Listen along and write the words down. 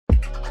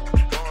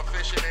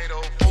fishing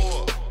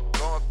 804.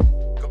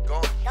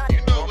 You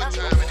know what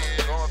time it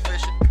is. Going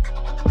fishing.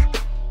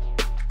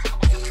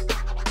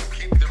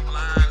 Keep them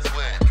lines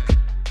wet.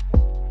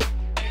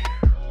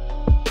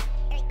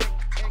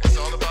 It's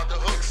all about the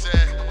hook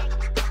set.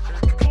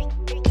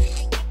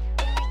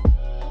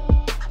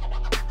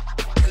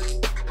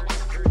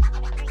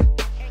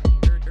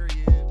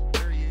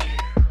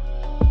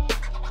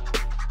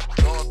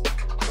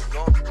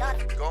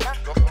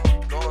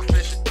 Going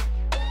fishing.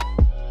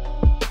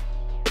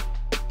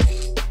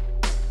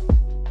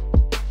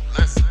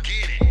 Let's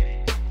get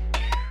it.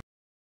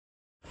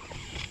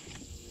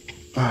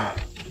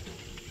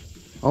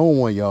 On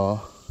one,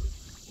 y'all.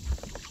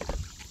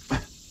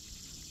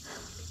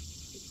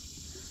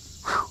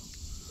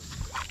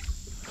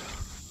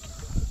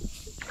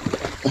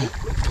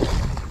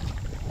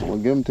 I'm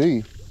gonna give them to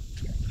you.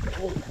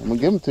 I'm gonna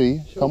give them to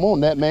you. Come on,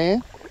 that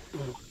man.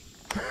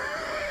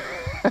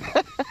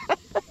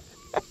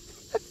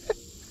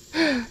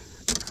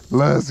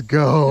 Let's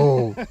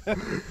go.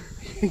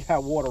 He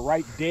got water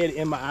right dead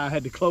in my eye. I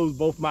had to close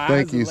both my eyes.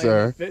 Thank you,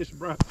 sir. Fish,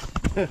 bro.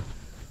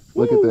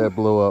 Look at that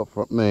blow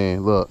up.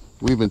 Man, look,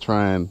 we've been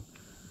trying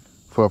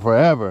for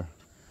forever.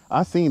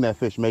 I seen that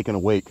fish making a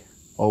wake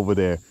over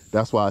there.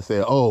 That's why I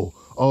said, oh.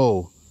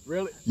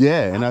 Really?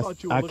 Yeah, and I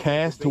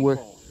cast to where,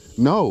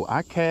 no,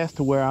 I cast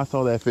to where I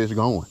saw that fish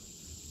going.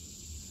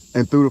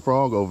 And threw the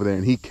frog over there,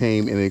 and he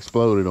came and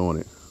exploded on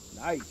it.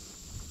 Nice.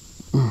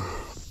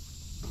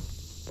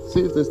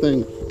 See if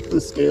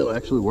this scale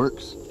actually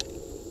works.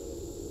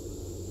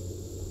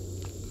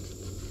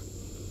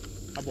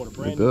 I bought a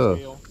brand new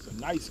scale. It's a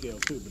nice scale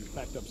too, but it's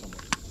packed up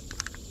somewhere.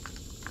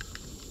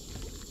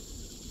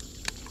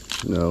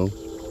 No.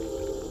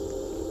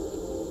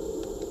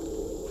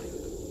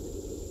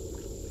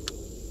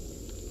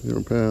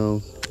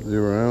 £0,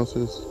 0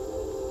 ounces.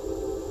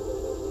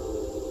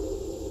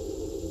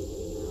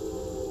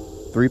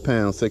 3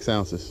 pounds, 6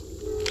 ounces.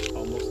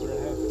 Almost 3.5.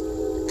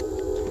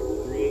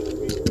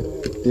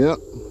 3.8. Yep.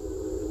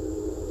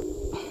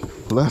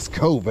 Let's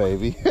go,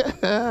 baby.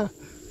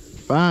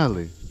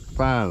 Finally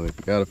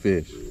got a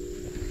fish.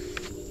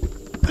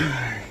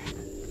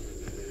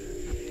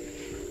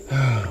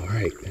 All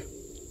right.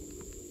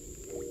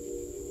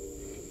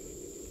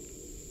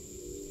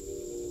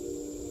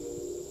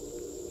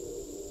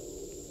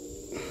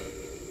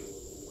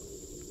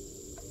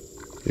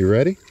 You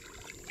ready?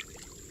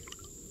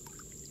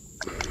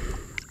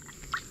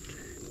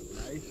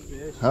 Nice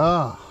fish.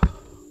 Ah,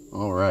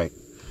 all right.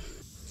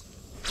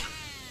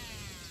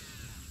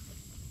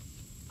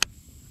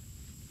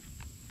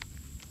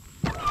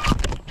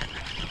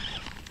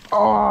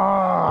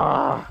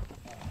 Oh!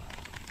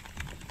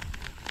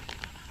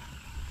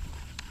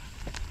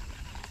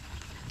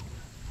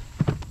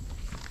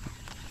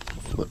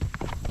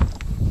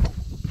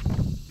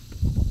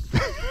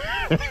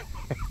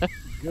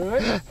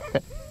 Good?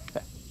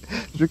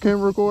 Is your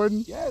camera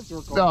recording? Yes, it's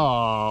recording.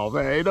 Oh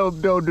man,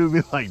 don't do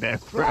me like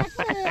that, bro.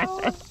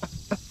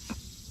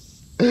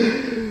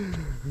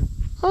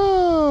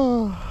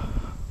 Oh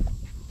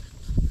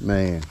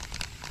man,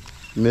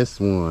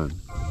 missed one.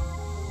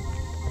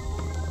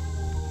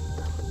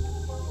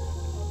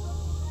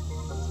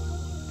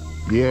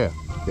 Yeah,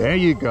 there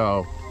you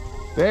go.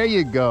 There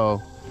you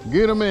go.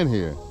 Get them in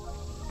here.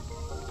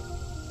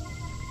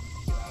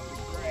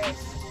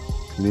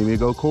 You need me to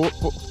go court?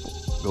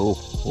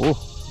 Oh.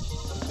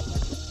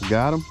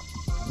 Got him?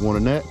 Want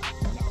a net?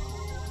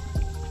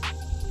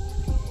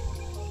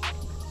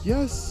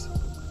 Yes.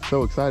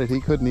 So excited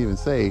he couldn't even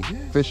say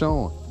fish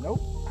on.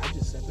 Nope. I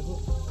just set the hook.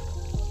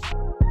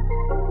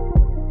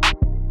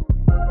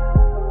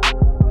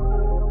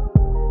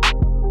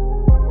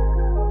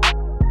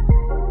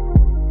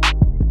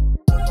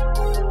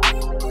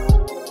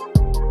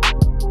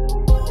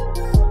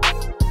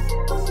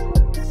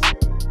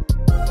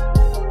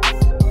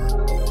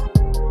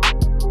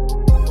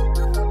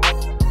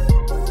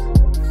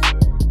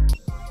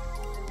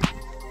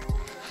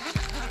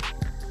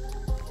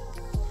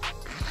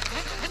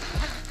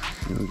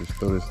 Just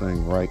throw this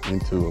thing right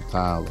into a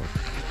pile of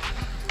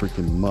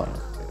freaking muck.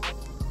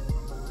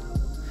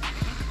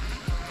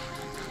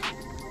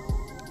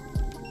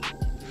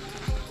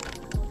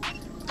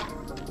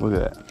 Look at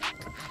that.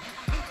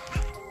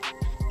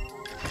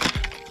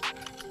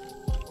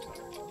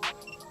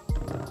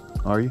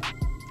 Are you?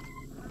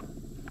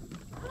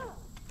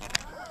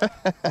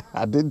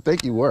 I didn't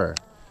think you were.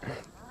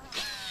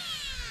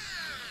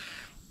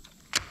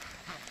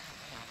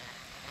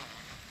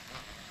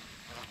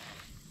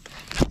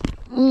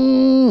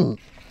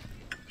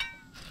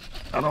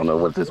 I don't know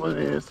what this one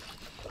is.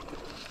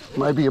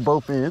 Might be a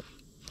both end.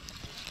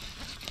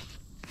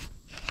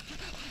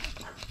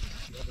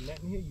 You have a net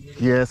in here?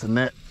 Yeah, it's a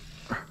net.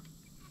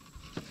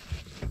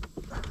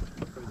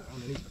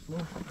 Underneath the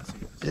floor?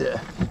 Yeah.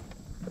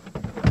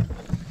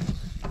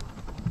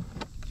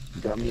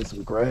 Got me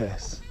some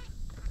grass.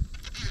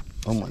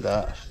 Oh my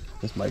gosh.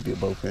 This might be a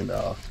both end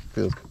off.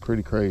 Feels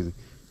pretty crazy.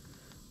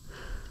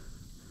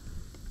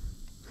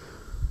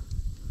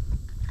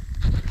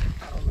 I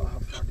don't know how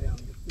far down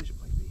the fish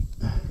might be.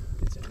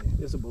 It's in there.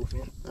 It's a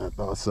bowfin. I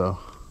thought so.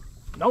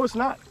 No, it's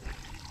not.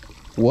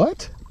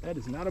 What? That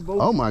is not a bowfin.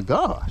 Oh my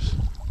gosh.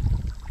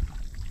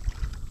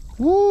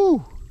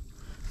 Woo.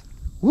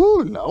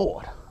 Woo,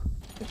 Lord.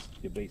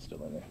 Your bait's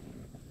still in there.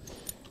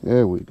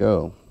 There we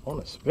go. On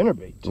a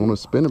spinnerbait, too. On a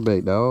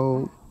spinnerbait,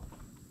 dog.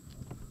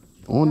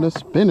 On the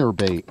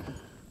spinnerbait.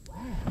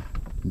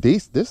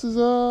 This is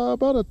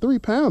about a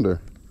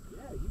 3-pounder.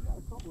 Yeah, you got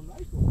a couple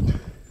nice ones.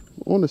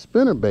 On the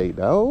spinnerbait,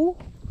 dog.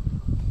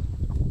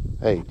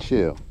 Hey,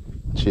 chill.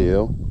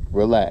 Chill.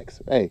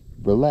 Relax. Hey,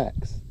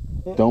 relax.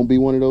 Don't be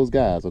one of those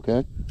guys,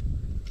 okay?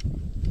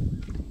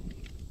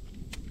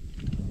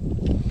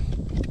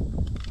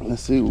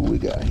 Let's see what we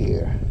got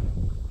here.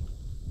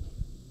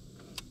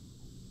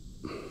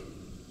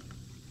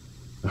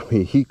 I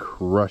mean, he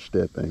crushed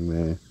that thing,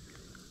 man.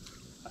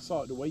 I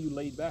saw it the way you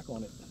laid back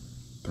on it.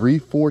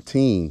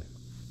 314.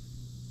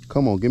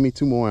 Come on, give me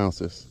 2 more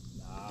ounces.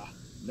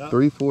 Nah.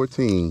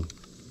 314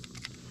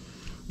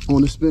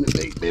 on the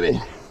spinnerbait,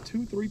 baby.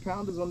 2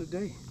 3-pounders on the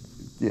day.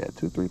 Yeah,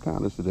 2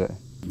 3-pounders today.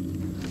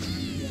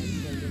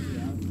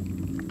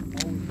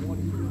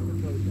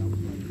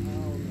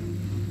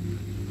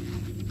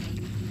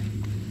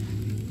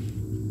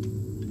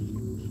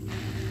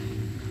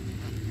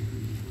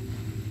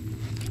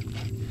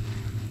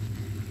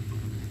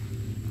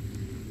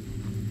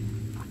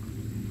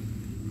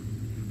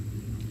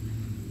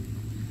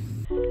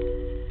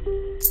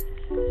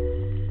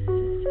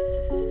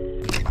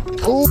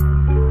 Oh.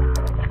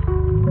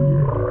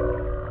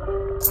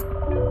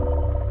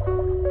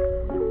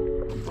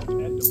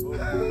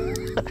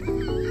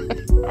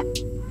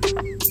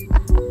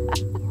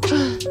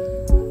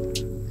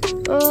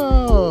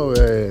 Oh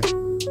man,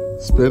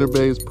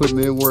 spinnerbait's putting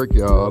in work,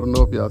 y'all. I don't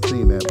know if y'all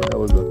seen that, but that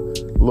was a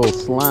little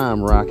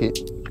slime rocket.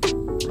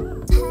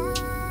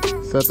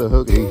 Set the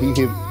hook.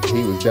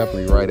 He was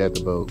definitely right at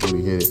the boat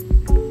when he hit it.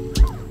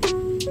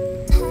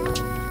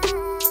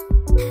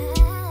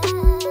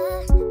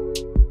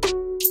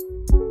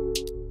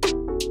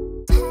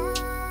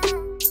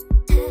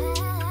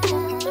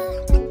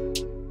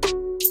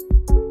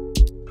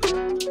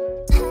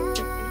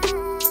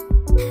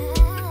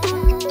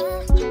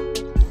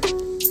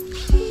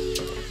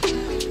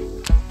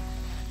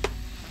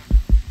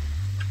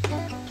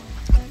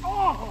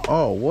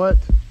 Oh, what?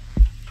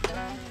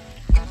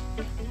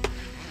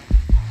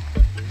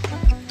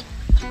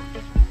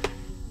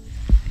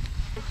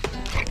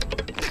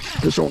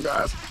 Fish on,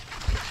 guys.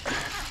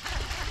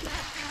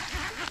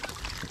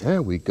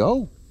 There we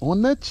go.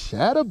 On the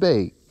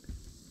chatterbait.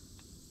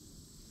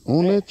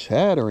 On the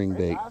chattering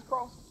bait. Eyes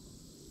crossed?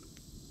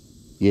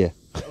 Yeah.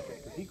 Okay,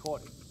 because he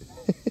caught it.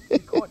 He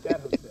caught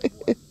that hook,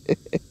 that boy.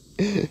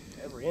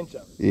 Every inch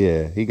of it.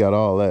 Yeah, he got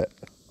all that.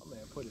 My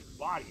man put his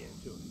body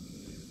into it.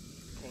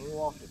 Came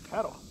off the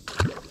pedal.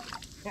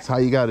 That's how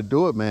you got to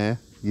do it, man.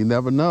 You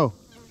never know.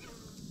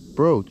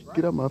 Bro,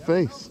 get up my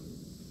face.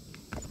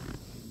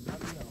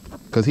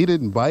 Because he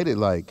didn't bite it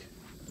like,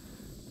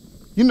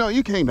 you know,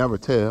 you can't never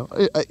tell.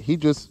 He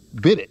just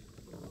bit it.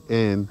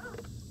 And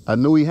I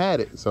knew he had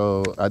it.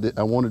 So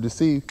I wanted to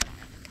see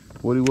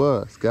what he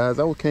was. Guys,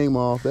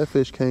 that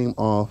fish came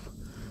off,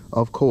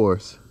 of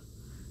course,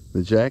 the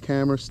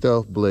jackhammer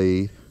stealth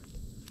blade,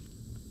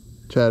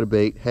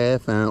 chatterbait,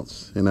 1/2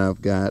 ounce. And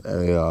I've got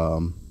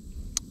a,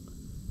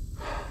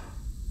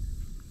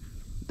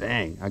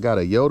 dang, I got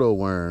a Yodo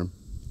worm.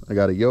 I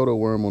got a Yodo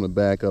worm on the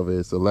back of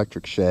his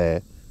electric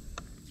shad.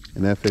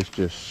 And that fish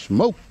just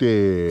smoked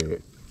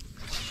it.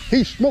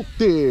 He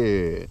smoked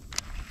it.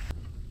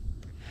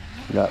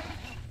 Got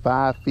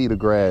 5 feet of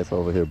grass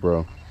over here,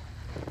 bro.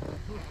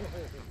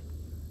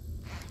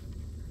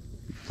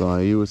 So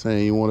you were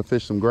saying you want to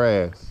fish some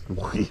grass.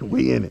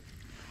 We in it.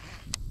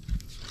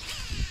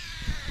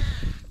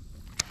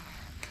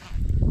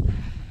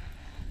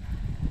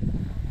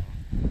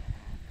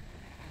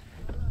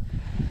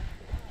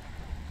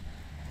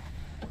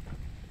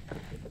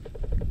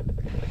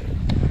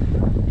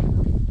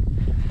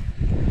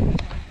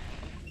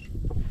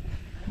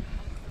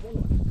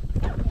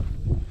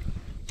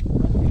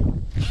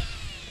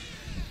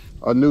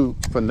 A new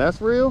finesse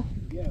reel?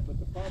 Yeah, but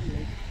the problem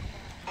is,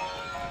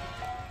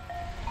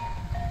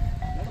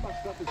 none of my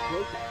stuff is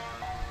broken.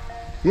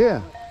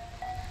 Yeah.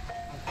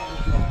 I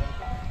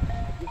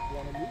just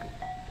want to move it.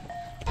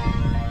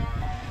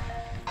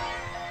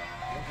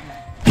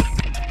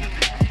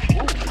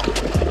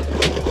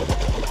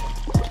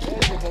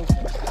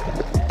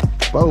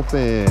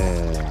 Bowfin.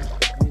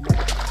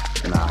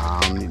 Nah, I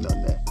don't need none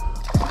of that.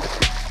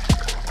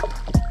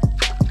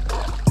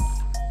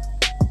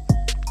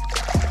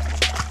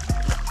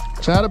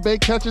 Chatterbait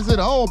catches it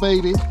all,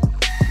 baby.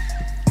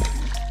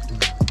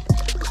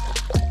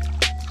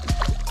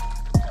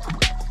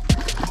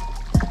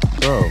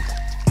 Bro,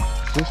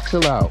 just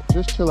chill out.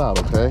 Just chill out,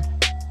 okay?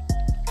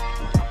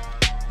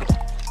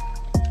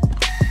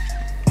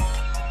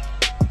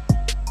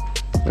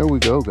 There we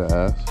go,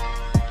 guys.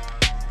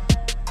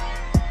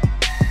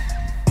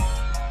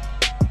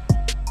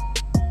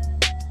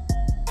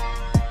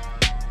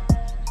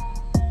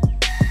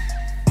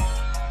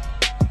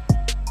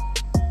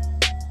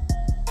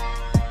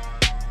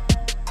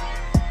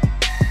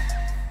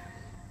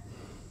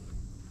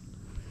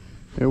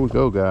 Here we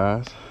go,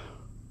 guys.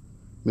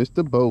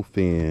 Mr.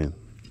 Bowfin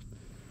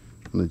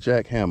on the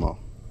jackhammer.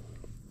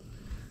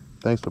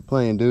 Thanks for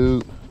playing,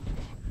 dude.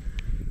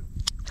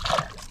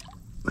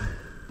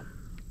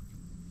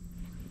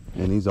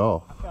 And he's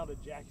off. I found a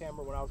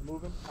jackhammer when I was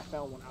moving. I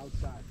found one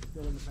outside,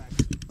 still in the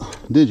package.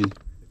 Did you? The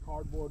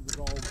cardboard was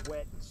all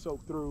wet and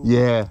soaked through.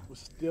 Yeah. Was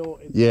still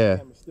in Yeah.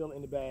 the still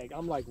in the bag.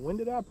 I'm like, when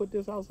did I put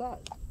this outside?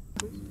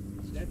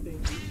 That thing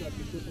heats up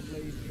the clipper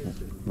blade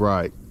instantly.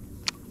 Right.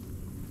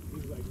 He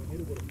was like, hit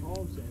it with a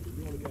palm sander.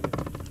 You only got to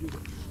use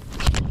it.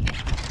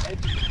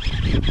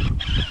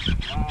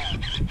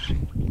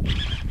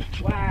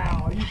 Wow.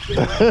 Wow. Are you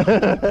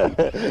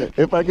serious?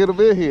 If I get him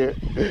in here.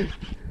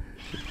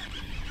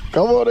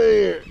 Come on in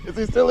here. Is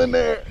he still in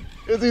there?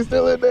 Is he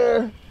still in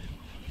there?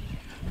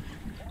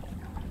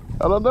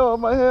 I don't know. I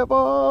might have,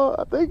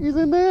 I think he's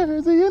in there.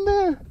 Is he in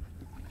there?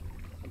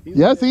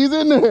 Yes, he's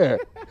in there.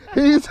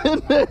 He's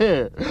in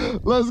there.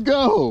 Let's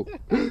go.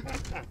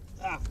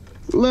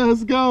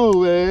 Let's go,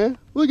 man.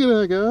 Look at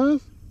that,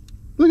 guys.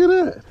 Look at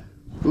that.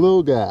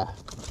 Little guy.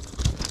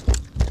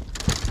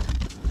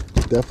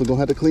 Definitely gonna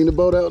have to clean the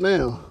boat out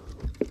now.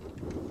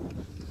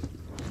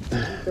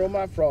 Throw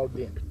my frog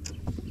in.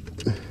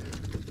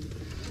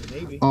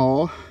 Maybe.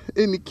 Oh,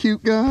 isn't he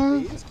cute,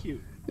 guys? He is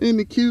cute. Isn't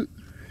he cute?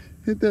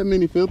 Hit that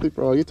mini filthy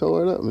frog. He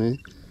tore it up, man.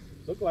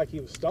 Looked like he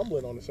was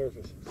stumbling on the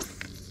surface.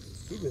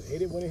 He just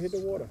hit it when it hit the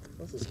water.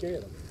 Must have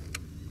scared him.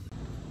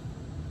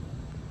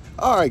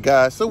 All right,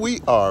 guys. So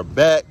we are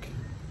back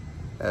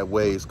at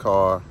Waes'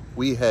 car.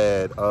 We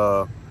had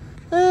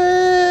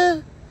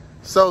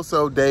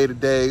so-so day to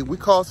day. We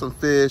caught some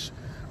fish.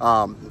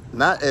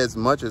 Not as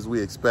much as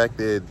we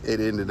expected. It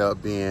ended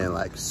up being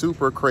like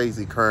super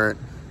crazy current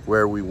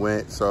where we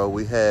went, so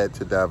we had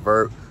to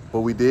divert,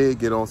 but we did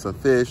get on some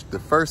fish. The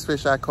first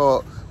fish I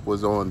caught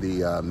was on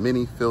the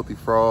mini filthy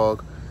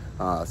frog.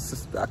 I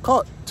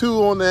caught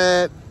 2 on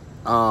that.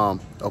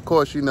 Of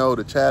course, you know,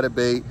 the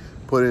chatterbait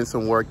put in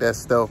some work. That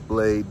stealth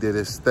blade did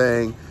its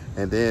thing,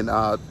 and then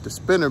the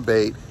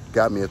spinnerbait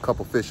got me a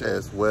couple fish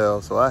as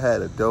well. So I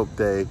had a dope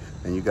day,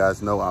 and you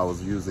guys know I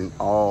was using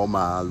all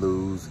my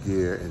lures,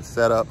 gear, and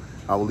setup.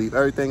 I will leave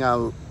everything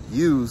I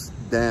use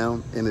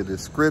down in the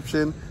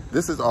description.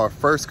 This is our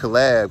first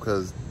collab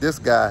because this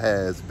guy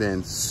has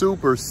been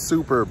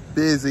super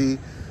busy,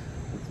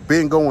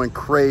 been going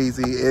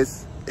crazy.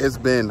 It's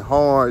been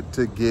hard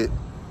to get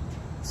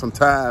some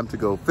time to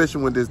go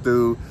fishing with this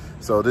dude.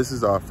 So this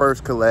is our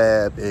first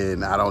collab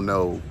in, I don't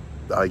know,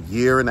 a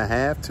year and a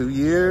half, 2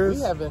 years.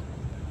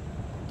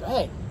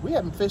 We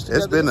haven't fished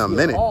together. It's been a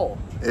minute.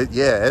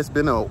 Yeah, it's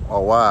been a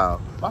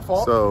while. My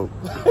fault. So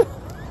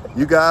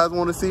you guys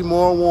want to see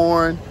more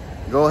Warren,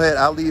 go ahead.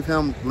 I'll leave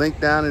him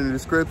linked down in the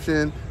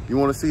description. You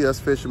want to see us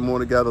fishing more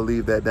together,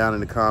 leave that down in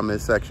the comment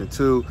section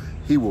too.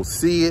 He will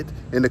see it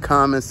in the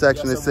comment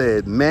section and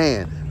said,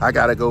 man, I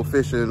got to go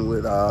fishing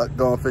with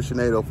Gone Fishing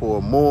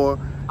 804 more.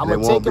 I'm going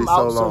to take him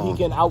out so he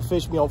can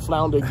outfish me on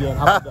flounder again.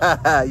 How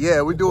about that?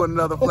 Yeah, we're doing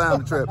another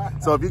flounder trip.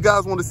 So if you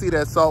guys want to see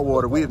that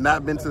saltwater, we have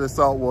not been to the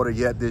saltwater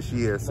yet this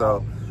year.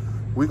 So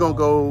we're going to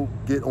go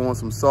get on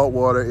some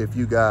saltwater. If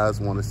you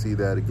guys want to see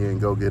that again,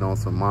 go get on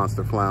some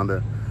monster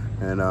flounder.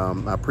 And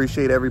I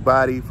appreciate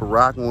everybody for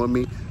rocking with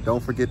me.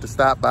 Don't forget to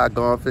stop by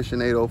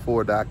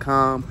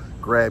gonefishing804.com,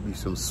 grab you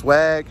some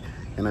swag.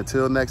 And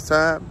until next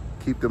time,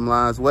 keep them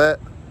lines wet.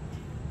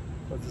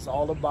 Because it's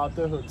all about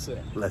the hook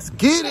set. Let's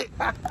get it.